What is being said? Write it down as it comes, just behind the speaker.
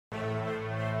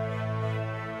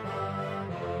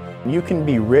You can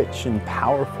be rich and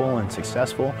powerful and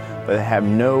successful, but have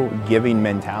no giving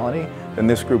mentality, then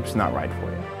this group's not right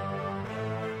for you.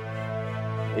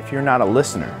 If you're not a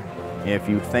listener, if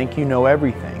you think you know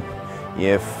everything,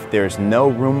 if there's no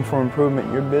room for improvement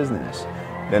in your business,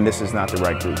 then this is not the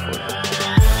right group for you.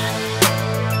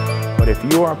 But if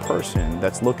you are a person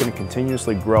that's looking to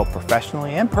continuously grow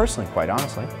professionally and personally, quite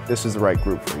honestly, this is the right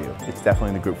group for you. It's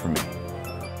definitely the group for me.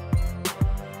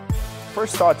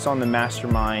 First thoughts on the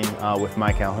Mastermind with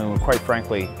Mike Calhoun were, quite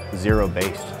frankly,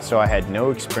 zero-based. So I had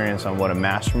no experience on what a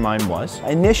mastermind was.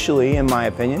 Initially, in my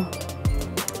opinion,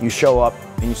 you show up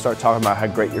and you start talking about how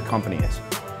great your company is,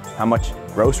 how much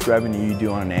gross revenue you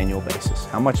do on an annual basis,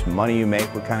 how much money you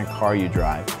make, what kind of car you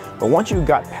drive. But once you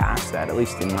got past that, at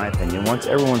least in my opinion, once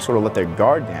everyone sort of let their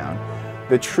guard down,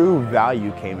 the true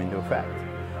value came into effect.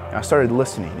 And I started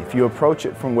listening. If you approach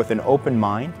it with an open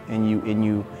mind and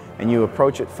you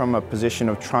approach it from a position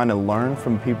of trying to learn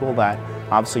from people that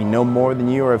obviously know more than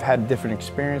you or have had different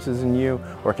experiences than you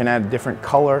or can add a different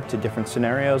color to different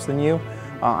scenarios than you,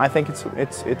 I think it's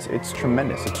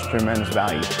tremendous. It's tremendous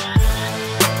value.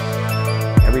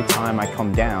 Every time I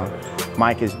come down,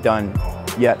 Mike has done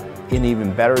yet an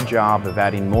even better job of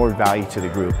adding more value to the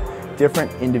group.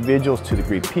 Different individuals to the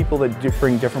group, people that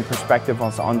bring different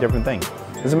perspectives on different things.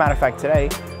 As a matter of fact, today,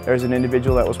 there's an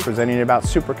individual that was presenting about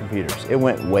supercomputers. It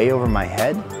went way over my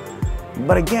head,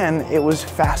 but again, it was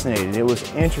fascinating. It was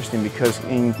interesting because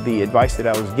in the advice that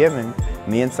I was given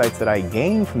and the insights that I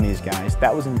gained from these guys,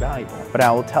 that was invaluable. But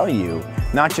I will tell you,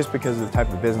 not just because of the type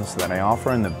of business that I offer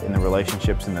and the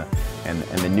relationships and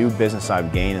the new business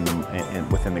I've gained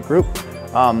within the group,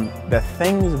 the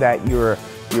things that you're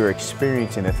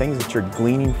experiencing, the things that you're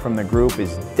gleaning from the group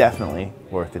is definitely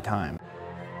worth the time.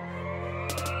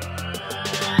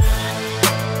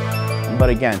 But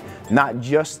again, not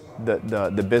just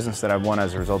the business that I've won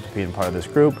as a result of being part of this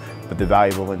group, but the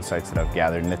valuable insights that I've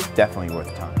gathered, and it's definitely worth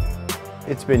the time.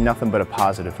 It's been nothing but a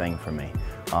positive thing for me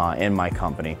and my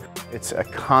company. It's a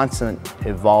constant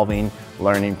evolving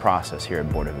learning process here at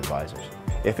Board of Advisors.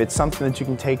 If it's something that you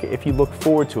can take, if you look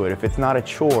forward to it, if it's not a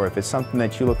chore, if it's something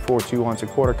that you look forward to once a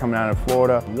quarter coming out of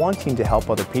Florida, wanting to help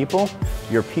other people,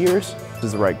 your peers, this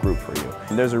is the right group for you.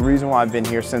 And there's a reason why I've been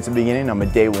here since the beginning. I'm a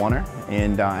day oneer,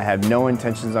 and I have no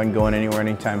intentions on going anywhere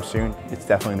anytime soon. It's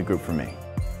definitely the group for me.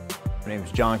 My name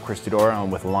is John Cristadoro. I'm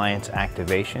with Alliance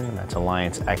Activation. That's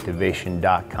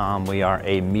allianceactivation.com. We are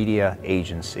a media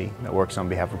agency that works on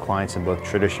behalf of clients in both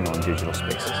traditional and digital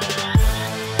spaces.